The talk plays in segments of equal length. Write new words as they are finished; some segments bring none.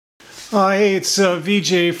Hey, it's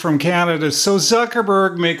VJ from Canada. So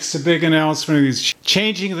Zuckerberg makes a big announcement. He's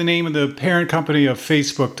changing the name of the parent company of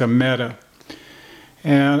Facebook to Meta.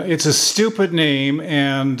 And it's a stupid name,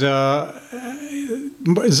 and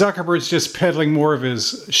Zuckerberg's just peddling more of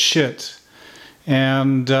his shit.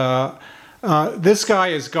 And this guy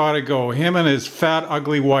has got to go. Him and his fat,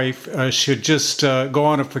 ugly wife should just go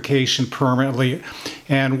on a vacation permanently.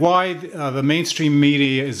 And why the mainstream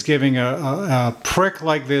media is giving a prick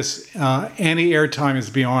like this any airtime is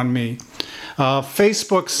beyond me.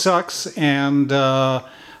 Facebook sucks, and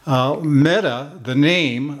Meta, the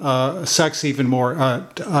name, sucks even more.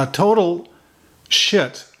 Total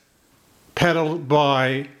shit peddled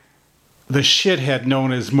by the shithead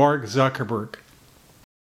known as Mark Zuckerberg.